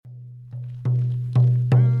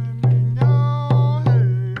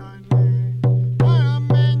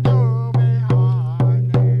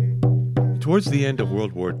Towards the end of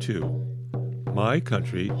World War II, my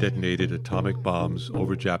country detonated atomic bombs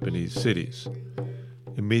over Japanese cities,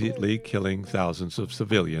 immediately killing thousands of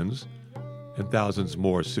civilians and thousands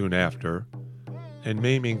more soon after, and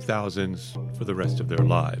maiming thousands for the rest of their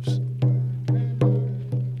lives.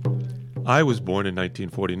 I was born in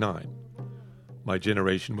 1949. My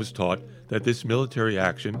generation was taught that this military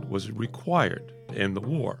action was required to end the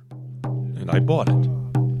war, and I bought it.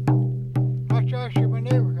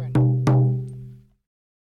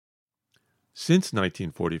 Since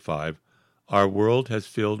 1945, our world has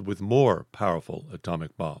filled with more powerful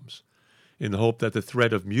atomic bombs, in the hope that the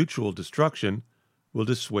threat of mutual destruction will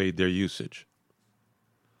dissuade their usage.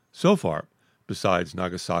 So far, besides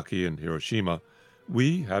Nagasaki and Hiroshima,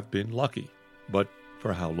 we have been lucky, but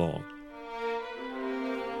for how long?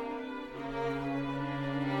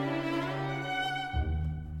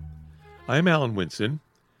 I'm Alan Winson,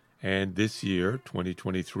 and this year,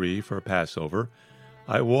 2023, for Passover,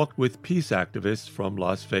 I walked with peace activists from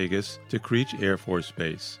Las Vegas to Creech Air Force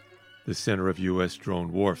Base, the center of U.S.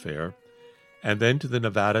 drone warfare, and then to the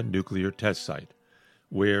Nevada nuclear test site,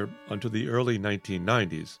 where, until the early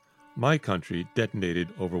 1990s, my country detonated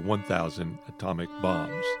over 1,000 atomic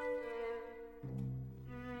bombs.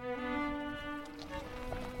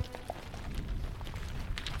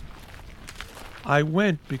 I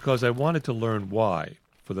went because I wanted to learn why,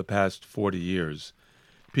 for the past 40 years,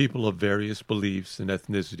 people of various beliefs and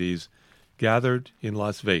ethnicities gathered in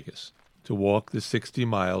Las Vegas to walk the 60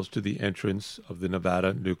 miles to the entrance of the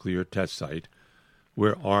Nevada nuclear test site,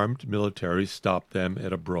 where armed military stopped them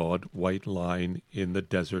at a broad white line in the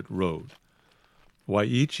desert road. Why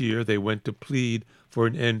each year they went to plead for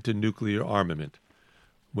an end to nuclear armament,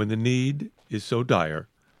 when the need is so dire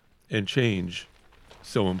and change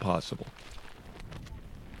so impossible.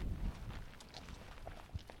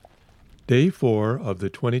 Day 4 of the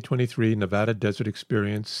 2023 Nevada Desert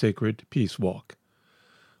Experience Sacred Peace Walk.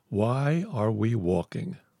 Why are we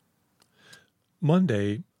walking?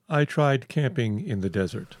 Monday, I tried camping in the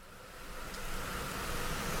desert.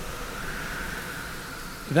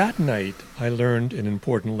 That night, I learned an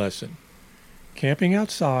important lesson. Camping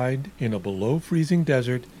outside in a below-freezing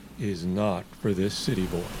desert is not for this city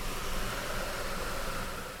boy.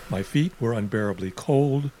 My feet were unbearably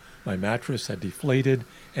cold, my mattress had deflated,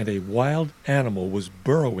 and a wild animal was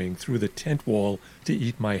burrowing through the tent wall to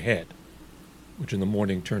eat my head, which in the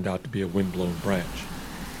morning turned out to be a wind-blown branch.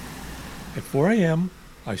 At 4 a.m.,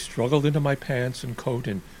 I struggled into my pants and coat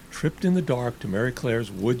and tripped in the dark to Mary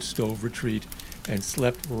Claire's wood stove retreat and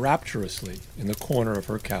slept rapturously in the corner of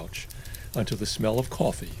her couch until the smell of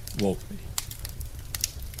coffee woke me.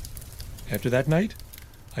 After that night,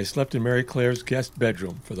 I slept in Mary Claire's guest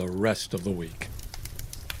bedroom for the rest of the week.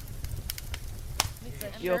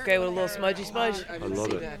 You okay with a little smudgy smudge? I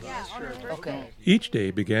love it. Okay. Each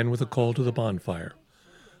day began with a call to the bonfire.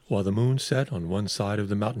 While the moon set on one side of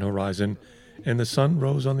the mountain horizon and the sun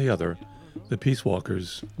rose on the other, the peace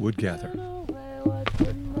walkers would gather.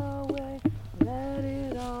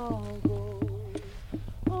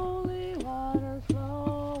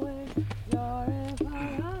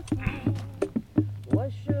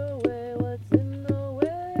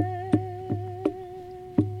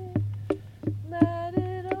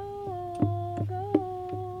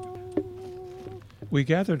 We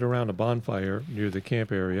gathered around a bonfire near the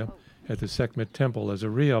camp area at the Sekhmet Temple as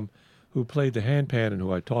Ariam, who played the handpan and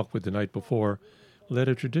who I talked with the night before, led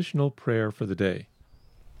a traditional prayer for the day.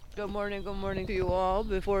 Good morning to you all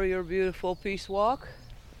before your beautiful peace walk.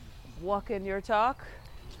 Walk in your talk.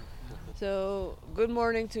 So, good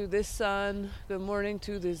morning to this sun. Good morning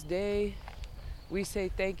to this day. We say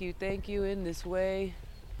thank you in this way.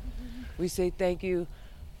 We say thank you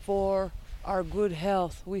for our good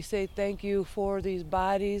health. We say thank you for these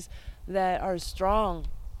bodies that are strong,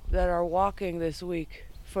 that are walking this week,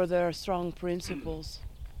 for their strong principles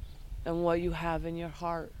and what you have in your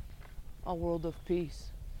heart, a world of peace.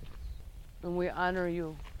 And we honor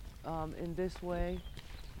you in this way.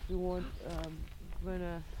 We're going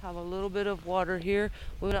to have a little bit of water here.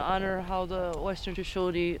 We're going to honor how the Western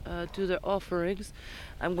Shoshone do their offerings.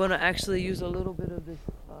 I'm going to actually use a little bit of this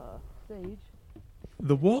sage.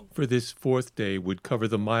 The walk for this fourth day would cover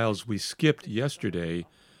the miles we skipped yesterday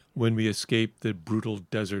when we escaped the brutal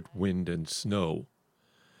desert wind and snow.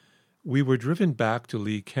 We were driven back to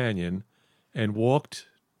Lee Canyon and walked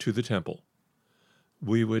to the temple.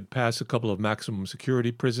 We would pass a couple of maximum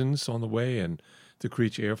security prisons on the way and the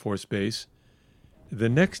Creech Air Force Base. The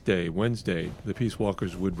next day, Wednesday, the Peace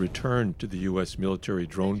Walkers would return to the U.S. military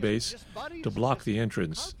drone base to block the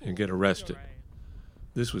entrance and get arrested.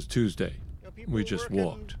 This was Tuesday. We just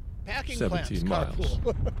walked 17 miles.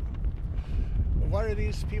 Why are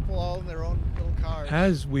these people all in their own little cars?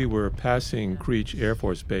 As we were passing Creech Air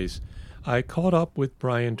Force Base, I caught up with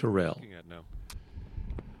Brian Terrell.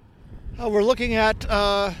 We're looking at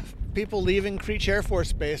people leaving Creech Air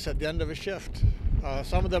Force Base at the end of a shift.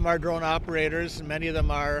 Some of them are drone operators, and many of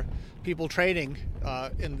them are people training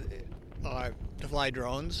to fly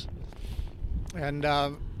drones. And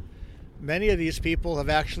many of these people have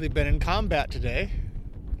actually been in combat today.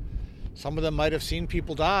 Some of them might have seen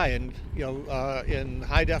people die in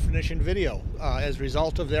high definition video as a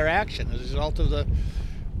result of their action, as a result of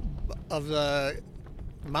the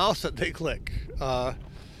mouse that they click.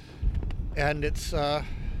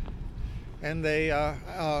 And they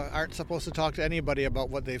aren't supposed to talk to anybody about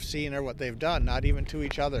what they've seen or what they've done, not even to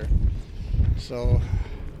each other. So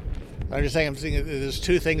I'm seeing there's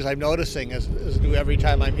two things I'm noticing as I do every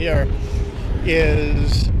time I'm here,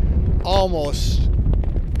 is almost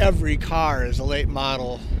every car is a late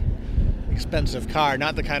model, expensive car,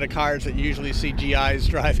 not the kind of cars that you usually see GIs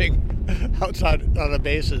driving outside on the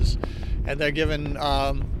bases. And they're given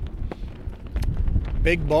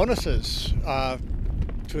big bonuses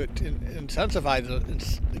to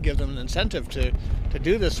incentivize, give them an incentive to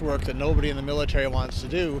do this work that nobody in the military wants to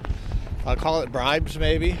do. I'll call it bribes,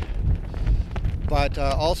 maybe. But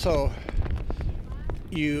also,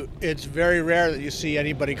 it's very rare that you see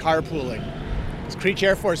anybody carpooling. Creech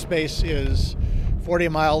Air Force Base is 40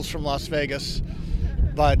 miles from Las Vegas,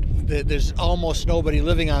 but there's almost nobody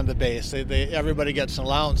living on the base. Everybody gets an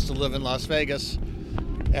allowance to live in Las Vegas,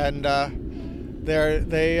 and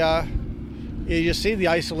you see the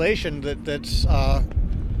isolation that's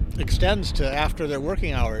extends to after their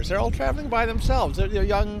working hours. They're all traveling by themselves. They're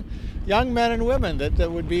young men and women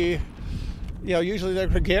that would be, usually they're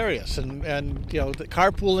gregarious, and the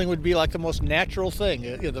carpooling would be like the most natural thing.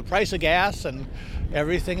 The price of gas and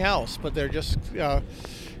everything else, but they're just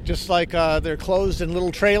like they're closed in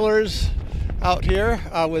little trailers out here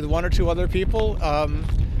with one or two other people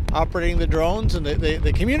operating the drones, and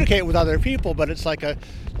they communicate with other people, but it's like a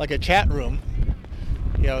chat room,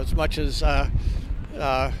 as much as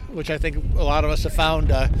which I think a lot of us have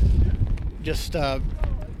found just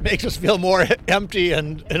makes us feel more empty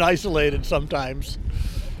and isolated sometimes,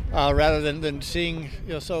 rather than seeing,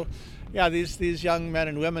 so yeah, these young men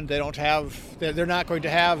and women, they're not going to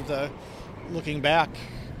have the, looking back,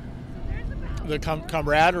 the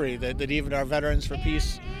camaraderie that even our Veterans for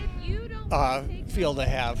Peace feel they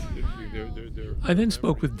have. I then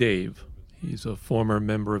spoke with Dave. He's a former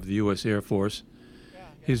member of the U.S. Air Force.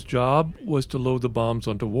 His job was to load the bombs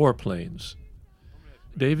onto warplanes.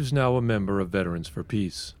 Dave is now a member of Veterans for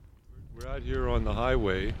Peace. We're out here on the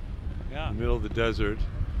highway, in the middle of the desert,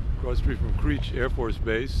 across the street from Creech Air Force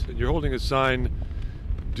Base, and you're holding a sign,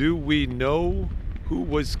 "Do we know who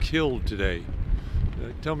was killed today?"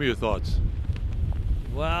 Tell me your thoughts.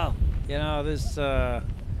 Well, this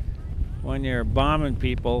when you're bombing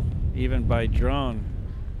people, even by drone,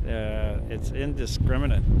 it's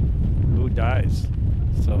indiscriminate who dies.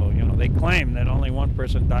 So, they claim that only one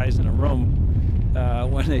person dies in a room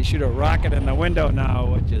when they shoot a rocket in the window now,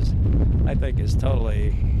 which I think is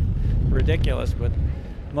totally ridiculous. But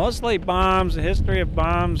mostly bombs, the history of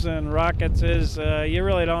bombs and rockets is you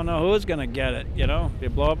really don't know who's going to get it. If you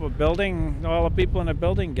blow up a building, all the people in the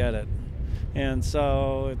building get it. And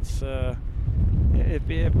so it's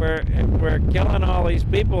if we're killing all these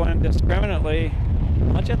people indiscriminately,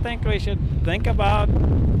 don't you think we should think about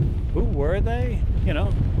who were they?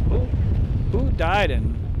 Who died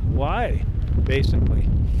and why, basically.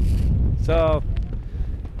 So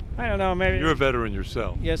I don't know, maybe. You're a veteran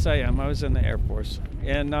yourself. Yes, I am. I was in the Air Force.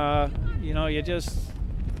 And, I don't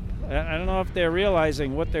know if they're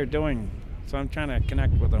realizing what they're doing. So I'm trying to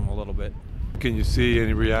connect with them a little bit. Can you see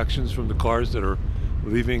any reactions from the cars that are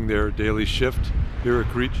leaving their daily shift here at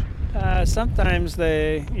Creech? Sometimes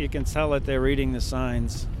you can tell that they're reading the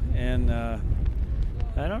signs. And I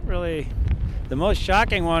don't really... The most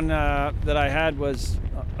shocking one that I had was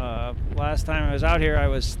last time I was out here, I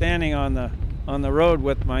was standing on the road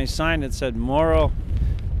with my sign that said moral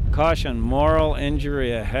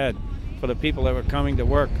injury ahead for the people that were coming to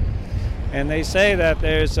work. And they say that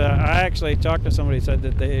there's, I actually talked to somebody who said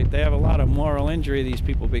that they have a lot of moral injury, these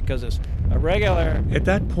people, because it's a regular... At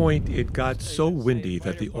that point, it got so windy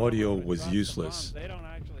that the audio was useless. They don't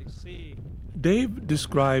actually see... Dave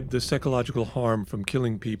described the psychological harm from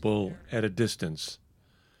killing people at a distance.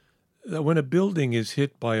 That when a building is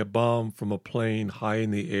hit by a bomb from a plane high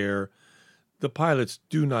in the air, the pilots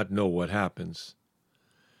do not know what happens.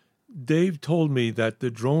 Dave told me that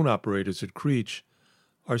the drone operators at Creech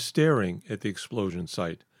are staring at the explosion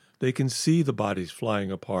site. They can see the bodies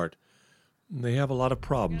flying apart, they have a lot of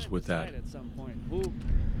problems with that. At some point,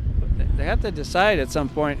 they have to decide at some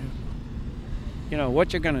point,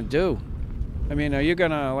 what you're going to do. I mean, are you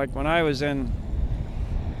going to, like when I was in,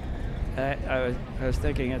 I was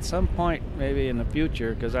thinking at some point, maybe in the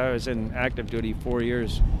future, because I was in active duty 4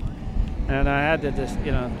 years, and I had to just,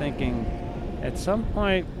 thinking, at some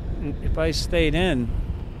point, if I stayed in,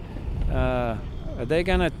 are they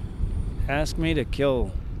going to ask me to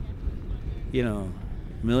kill,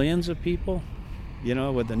 millions of people,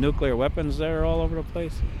 with the nuclear weapons that are all over the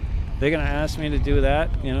place? They're going to ask me to do that,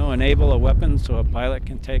 enable a weapon so a pilot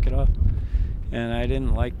can take it off. And I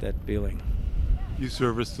didn't like that feeling. You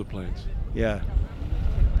serviced the planes. Yeah.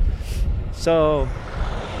 So,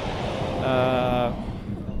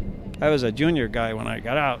 I was a junior guy when I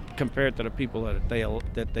got out compared to the people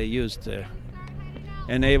that they used to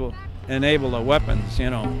enable the weapons,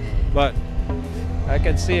 But I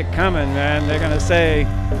could see it coming, man. They're going to say,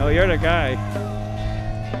 oh, you're the guy.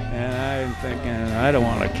 And I'm thinking, I don't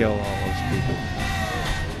want to kill all those people.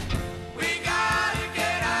 We gotta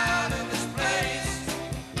get out of this place.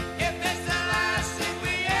 If it's the last thing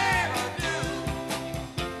we ever do,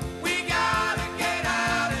 we gotta get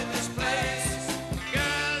out of this place.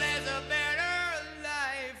 Girl, there's a better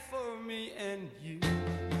life for me and you.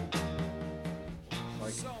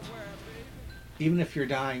 Even if you're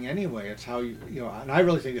dying anyway, it's how and I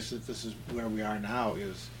really think this is where we are now,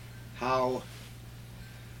 is how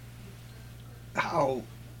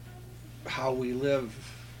we live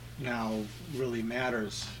now really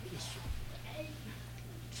matters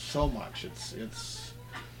so much. It's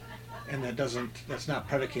and that's not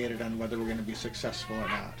predicated on whether we're going to be successful or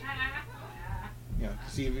not.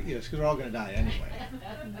 Because we're all going to die anyway.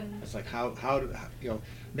 It's like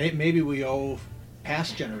maybe we owe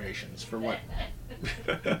past generations for what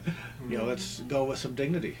let's go with some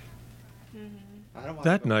dignity.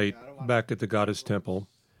 That night, back at the Goddess Temple,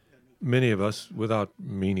 many of us, without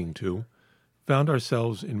meaning to, found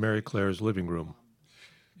ourselves in Mary Claire's living room,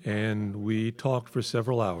 and we talked for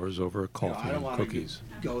several hours over coffee and cookies.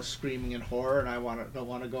 I don't want to go screaming in horror, and I don't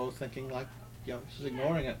want to go thinking like just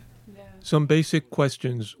ignoring it. Yeah. Some basic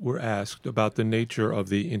questions were asked about the nature of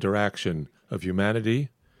the interaction of humanity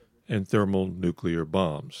and thermonuclear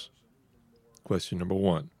bombs. Question number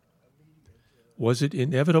 1. Was it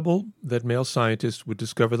inevitable that male scientists would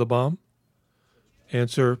discover the bomb?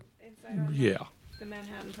 Answer, yeah. The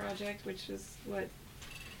Manhattan Project, which is where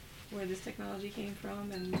this technology came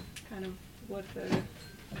from, and kind of what the...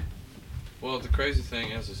 Well, the crazy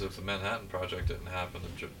thing is if the Manhattan Project didn't happen,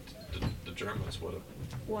 the Germans would have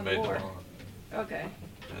made the bomb. Okay.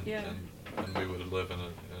 And we would live in a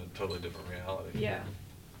totally different reality. Yeah.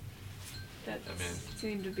 That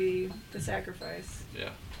seemed to be the sacrifice. Yeah.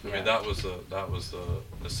 I mean, that was the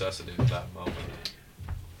necessity of that moment.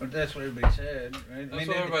 But that's what everybody said, right? That's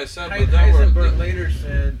what everybody said. Heisenberg later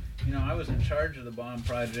said, I was in charge of the bomb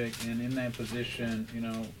project, and in that position,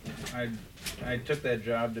 I took that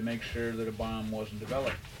job to make sure that a bomb wasn't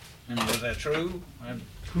developed. And was that true?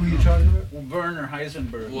 Who are you talking about? Well, Werner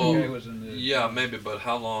Heisenberg. Well, the guy was in the... Yeah, maybe, but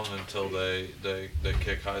how long until they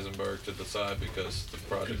kick Heisenberg to the side because the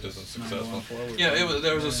project isn't successful? Yeah,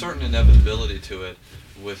 there was a certain inevitability to it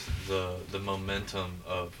with the momentum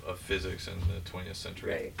of physics in the 20th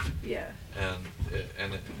century. Right. Yeah.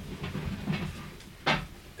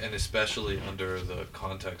 And especially under the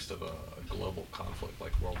context of a global conflict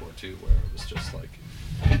like World War II, where it was just like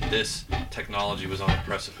this technology was on a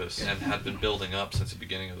precipice and had been building up since the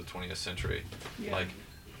beginning of the 20th century. Yeah. Like,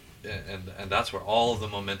 and that's where all of the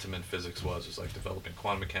momentum in physics was like developing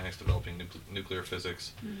quantum mechanics, developing nuclear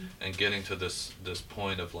physics, and getting to this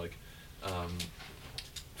point of like,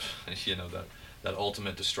 that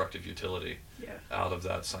ultimate destructive utility out of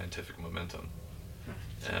that scientific momentum.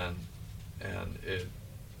 And it,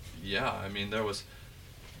 I mean, there was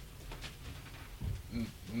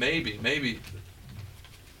maybe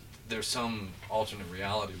there's some alternate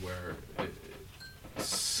reality where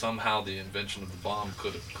somehow the invention of the bomb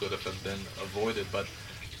could have been avoided, but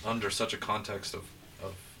under such a context of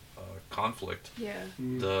conflict,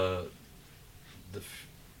 the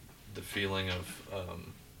feeling of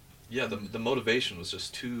the motivation was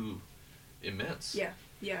just too immense.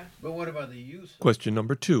 Yeah. But what about the use? Question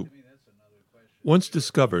number 2. Once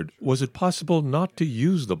discovered, was it possible not to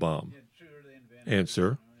use the bomb?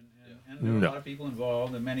 Answer, And there were no. a lot of people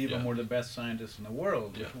involved, and many of them were the best scientists in the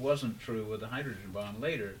world, which wasn't true with the hydrogen bomb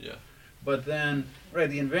later. Yeah. But then,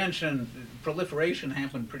 the invention, proliferation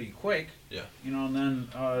happened pretty quick. Yeah. And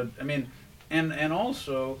then, and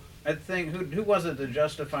also, I think, who was it that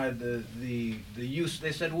justified the use?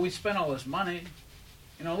 They said, well, we spent all this money.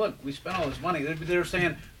 Look, we spent all this money. They were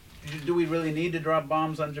saying, do we really need to drop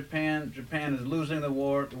bombs on Japan? Japan is losing the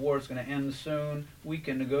war. The war is going to end soon. We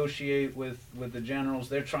can negotiate with the generals.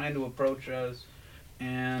 They're trying to approach us.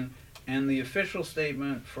 And the official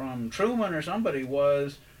statement from Truman or somebody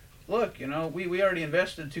was, look, we already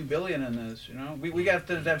invested $2 billion in this. We got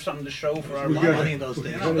to have something to show for our We money. got money in those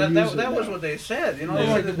days. That was what they said. They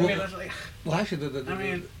said that, it's like, Well, actually,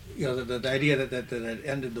 the idea that it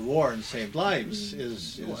ended the war and saved lives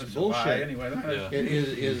is it's a lie bullshit. anyway. Yeah. It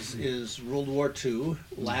is World War II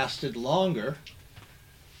lasted longer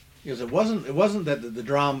because it wasn't that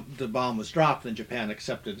the bomb was dropped and Japan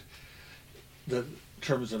accepted the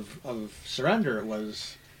terms of surrender. It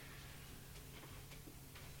was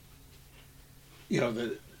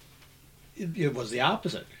it was the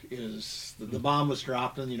opposite. Is the bomb was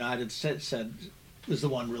dropped and the United States was the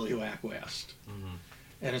one really who acquiesced. Mhm.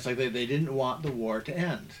 And it's like they didn't want the war to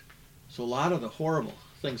end. So a lot of the horrible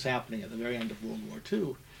things happening at the very end of World War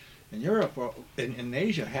II in Europe or in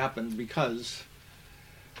Asia happened because,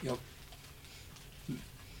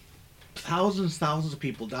 thousands of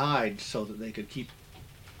people died so that they could keep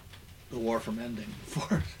the war from ending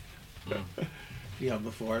before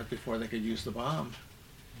they could use the bomb.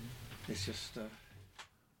 It's just...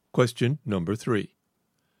 Question number 3.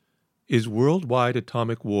 Is worldwide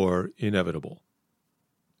atomic war inevitable?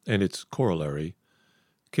 And its corollary,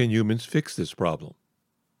 can humans fix this problem?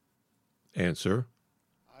 Answer,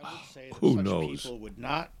 I would say that Who such knows? people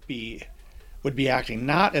would be acting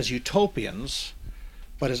not as utopians,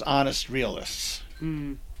 but as honest realists.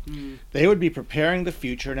 They would be preparing the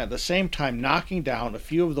future and at the same time knocking down a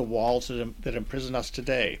few of the walls that imprison us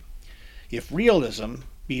today. If realism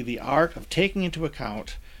be the art of taking into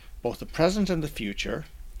account both the present and the future,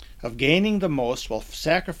 of gaining the most while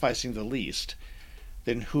sacrificing the least,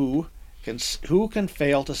 then who can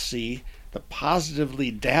fail to see the positively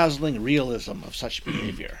dazzling realism of such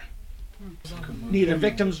behavior? Neither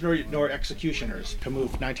victims nor executioners,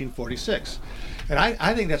 Camus, 1946. And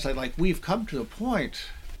I think that's like we've come to a point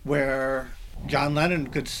where John Lennon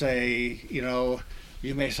could say, you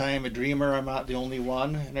may say I'm a dreamer, I'm not the only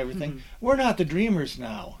one, and everything. We're not the dreamers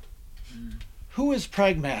now. Who is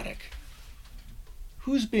pragmatic?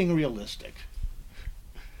 Who's being realistic?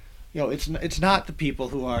 It's not the people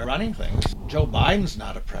who are running things. Joe Biden's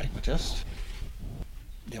not a pragmatist.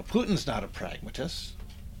 Putin's not a pragmatist.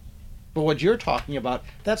 But what you're talking about,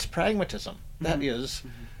 that's pragmatism. That is,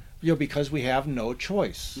 because we have no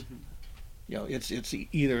choice. It's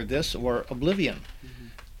either this or oblivion.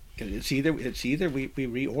 It's either we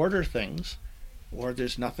reorder things, or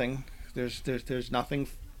there's nothing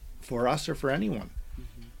for us or for anyone.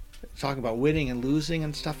 Talking about winning and losing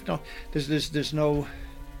and stuff. No, there's no.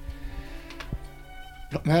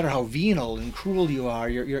 No matter how venal and cruel you are,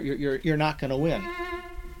 you're not going to win.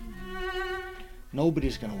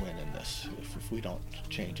 Nobody's going to win in this if we don't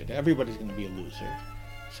change it. Everybody's going to be a loser.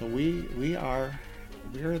 So we're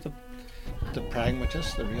the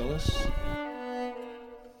pragmatists, the realists.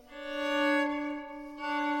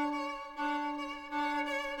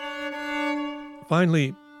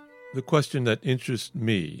 Finally, the question that interests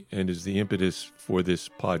me and is the impetus for this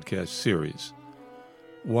podcast series.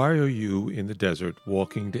 Why are you in the desert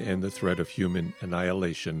walking to end the threat of human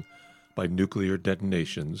annihilation by nuclear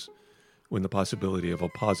detonations when the possibility of a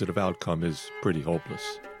positive outcome is pretty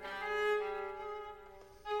hopeless?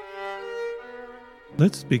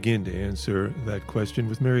 Let's begin to answer that question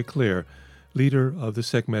with Mary Claire, leader of the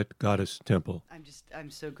Sekhmet Goddess Temple.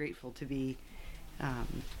 I'm so grateful to be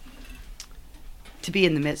in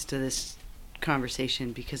the midst of this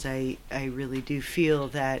conversation, because I really do feel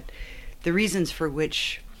that the reasons for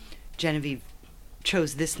which Genevieve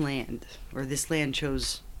chose this land, or this land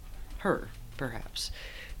chose her, perhaps,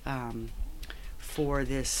 for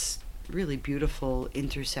this really beautiful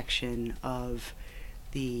intersection of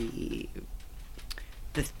the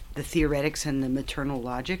theoretics and the maternal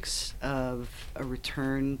logics of a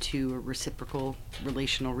return to a reciprocal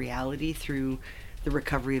relational reality through the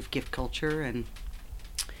recovery of gift culture and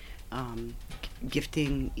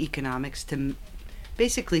gifting economics to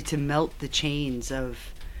basically to melt the chains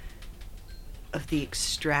of the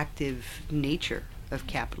extractive nature of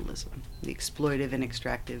capitalism, the exploitive and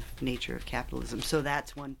extractive nature of capitalism. So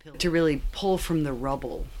that's one pillar. To really pull from the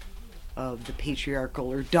rubble of the patriarchal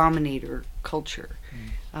or dominator culture,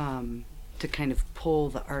 to kind of pull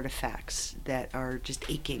the artifacts that are just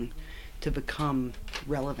aching to become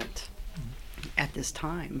relevant at this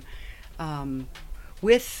time.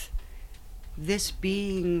 With this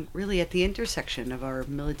being really at the intersection of our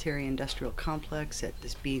military-industrial complex, at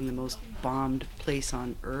this being the most bombed place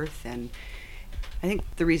on Earth, and I think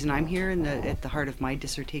the reason I'm here and at the heart of my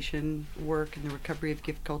dissertation work in the recovery of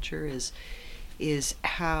gift culture is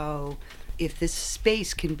how, if this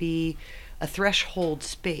space can be a threshold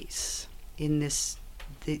space in these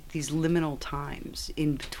liminal times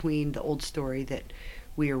in between the old story that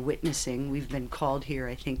we are witnessing. We've been called here,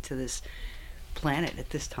 I think, to this planet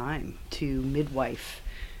at this time to midwife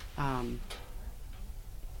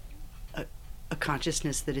a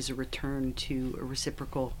consciousness that is a return to a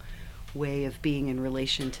reciprocal way of being in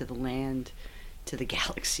relation to the land, to the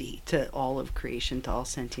galaxy, to all of creation, to all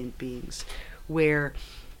sentient beings, where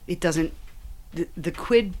it doesn't, the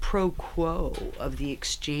quid pro quo of the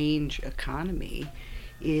exchange economy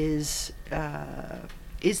is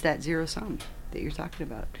that zero sum that you're talking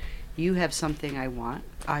about. You have something I want,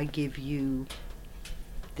 I give you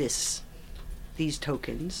these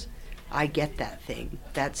tokens, I get that thing.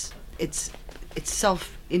 It's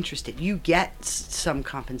self-interested. You get some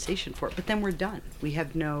compensation for it, but then we're done. We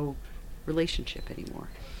have no relationship anymore.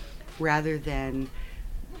 Rather than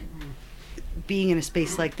being in a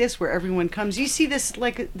space like this where everyone comes, you see this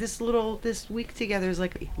like this week together is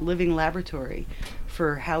like a living laboratory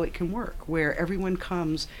for how it can work, where everyone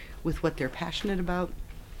comes with what they're passionate about,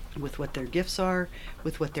 with what their gifts are,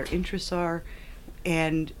 with what their interests are,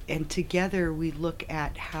 and together we look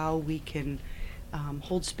at how we can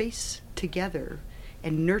hold space together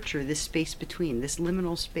and nurture this space between, this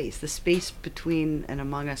liminal space, the space between and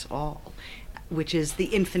among us all, which is the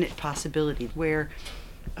infinite possibility, where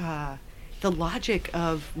the logic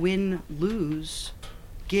of win, lose,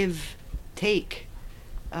 give, take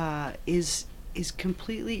is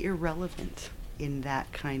completely irrelevant in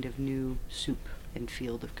that kind of new soup and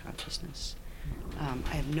field of consciousness.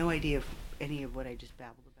 I have no idea of any of what I just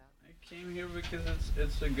babbled about. I came here because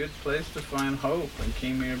it's a good place to find hope. I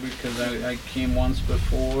came here because I came once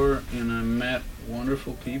before and I met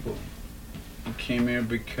wonderful people. I came here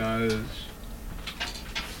because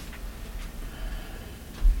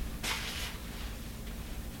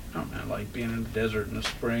I like being in the desert in the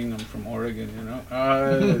spring. I'm from Oregon, you know.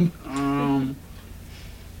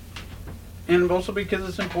 And also because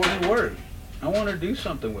it's important work. I want to do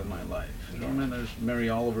something with my life. You know, I mean, there's Mary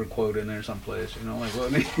Oliver quote in there someplace. You know, like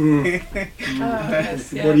what?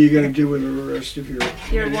 Yes, yeah. What are you going to do with the rest of your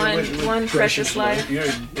one precious life?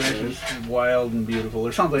 You're precious, wild, and beautiful,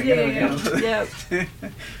 or something. Yeah, you know, yeah. yeah.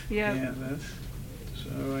 Yeah. Yeah, that's. So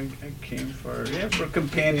I came for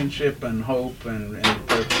companionship and hope and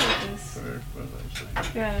purpose for those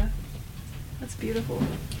things. Yeah. That's beautiful.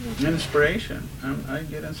 Inspiration. I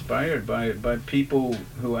get inspired by people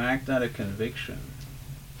who act out of conviction.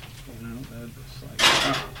 You know, that's like,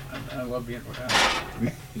 oh, I love being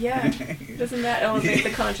around. Yeah. Doesn't that elevate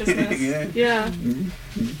the consciousness? Yeah. Yeah.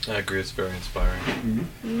 Mm-hmm. I agree. It's very inspiring.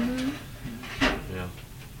 Mm-hmm. Yeah.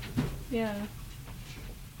 Yeah.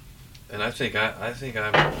 And I think I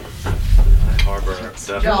harbor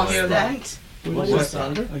definitely. That? What's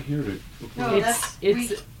thunder? I hear it. No,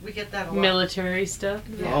 It's we get that a lot. military stuff.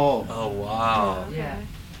 Yeah. Oh wow. Yeah,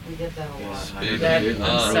 we get that a lot. Speaking That- of-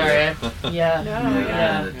 I'm sorry. Yeah. No,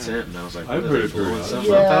 yeah. That's it. And I was like, I've what, heard are it they blowing very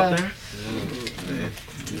something well. up out there?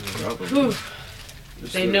 Yeah. Whew.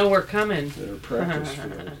 They know we're coming. They're practice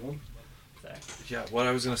fields, huh? Yeah, what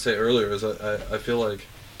I was gonna say earlier is I feel like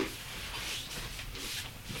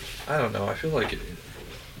I don't know. I feel like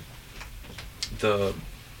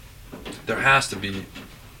there has to be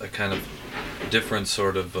a kind of different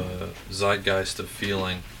sort of zeitgeist of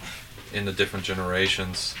feeling in the different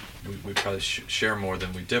generations. We probably share more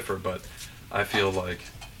than we differ, but I feel like,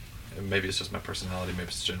 and maybe it's just my personality, maybe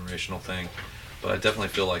it's a generational thing, but I definitely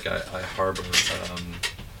feel like I harbor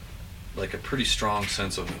like a pretty strong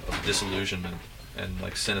sense of disillusionment and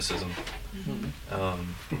like cynicism.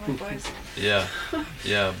 Likewise. Yeah,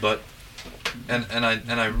 but and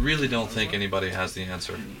I really don't think anybody has the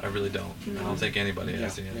answer. I really don't. I don't think anybody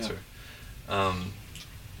has the answer.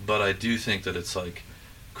 But I do think that it's like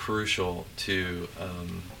crucial to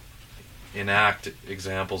enact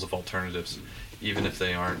examples of alternatives, even if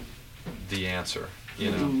they aren't the answer.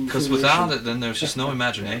 You know, because without it, then there's just no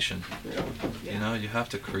imagination. You know, you have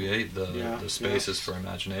to create the spaces for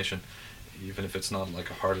imagination, even if it's not like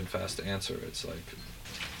a hard and fast answer. It's like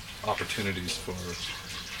opportunities for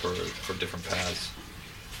different paths.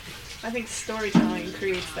 I think storytelling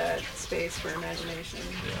creates that space for imagination.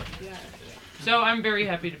 Yeah. So I'm very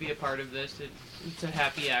happy to be a part of this. It's a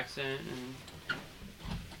happy accent and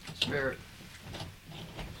spirit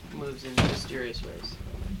moves in mysterious ways.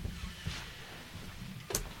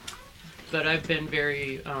 But I've been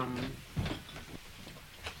very,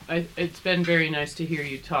 it's been very nice to hear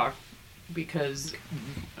you talk, because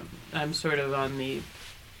I'm sort of on the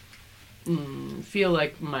feel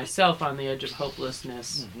like myself on the edge of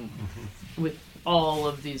hopelessness with all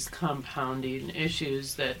of these compounding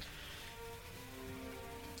issues that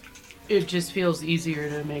it just feels easier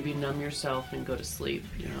to maybe numb yourself and go to sleep,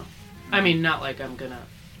 you know. I mean, not like don't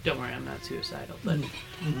worry, I'm not suicidal, but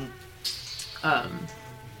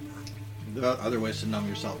There are other ways to numb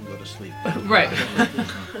yourself and go to sleep. right.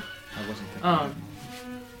 I wasn't thinking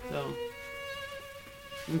So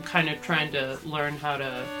I'm kind of trying to learn how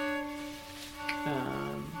to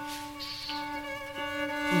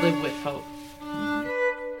live with hope.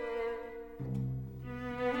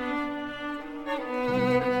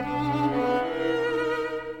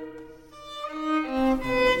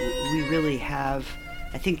 We really have,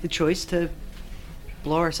 I think, the choice to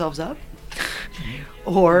blow ourselves up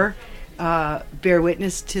or bear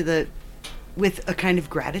witness to with a kind of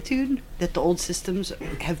gratitude that the old systems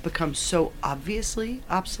have become so obviously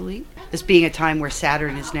obsolete. This being a time where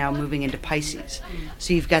Saturn is now moving into Pisces.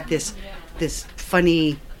 So you've got this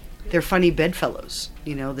funny, they're funny bedfellows,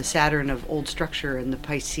 you know, the Saturn of old structure and the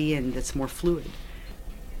Piscean that's more fluid.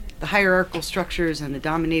 The hierarchical structures and the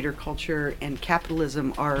dominator culture and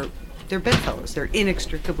capitalism they're bedfellows. They're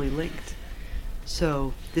inextricably linked.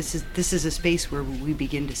 So this is a space where we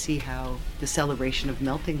begin to see how the celebration of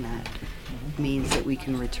melting that means that we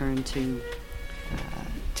can return to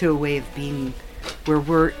a way of being where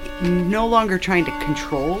we're no longer trying to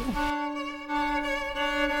control.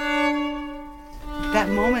 That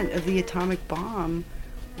moment of the atomic bomb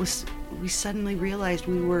was, we suddenly realized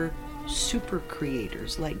we were super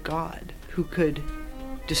creators like God who could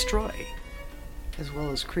destroy as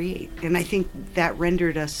well as create. And I think that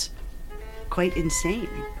rendered us quite insane.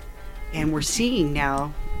 And we're seeing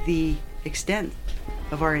now the extent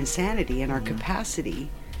of our insanity and our capacity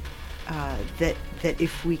that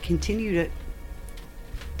if we continue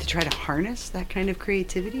to try to harness that kind of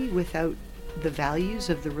creativity without the values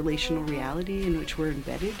of the relational reality in which we're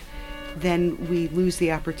embedded, then we lose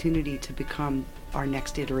the opportunity to become our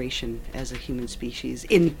next iteration as a human species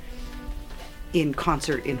in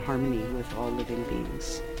concert, in harmony with all living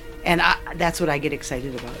beings. And that's what I get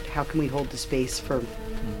excited about. How can we hold the space for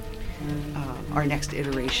our next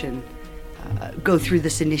iteration, go through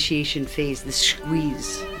this initiation phase, this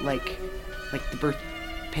squeeze, like the birth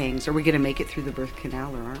pangs? Are we going to make it through the birth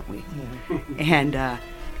canal, or aren't we? And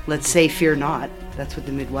let's say, fear not. That's what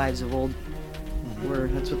the midwives of old were.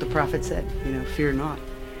 That's what the prophet said. You know, fear not.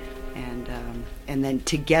 And then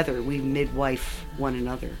together we midwife one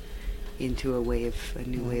another into a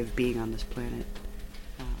new way of being on this planet.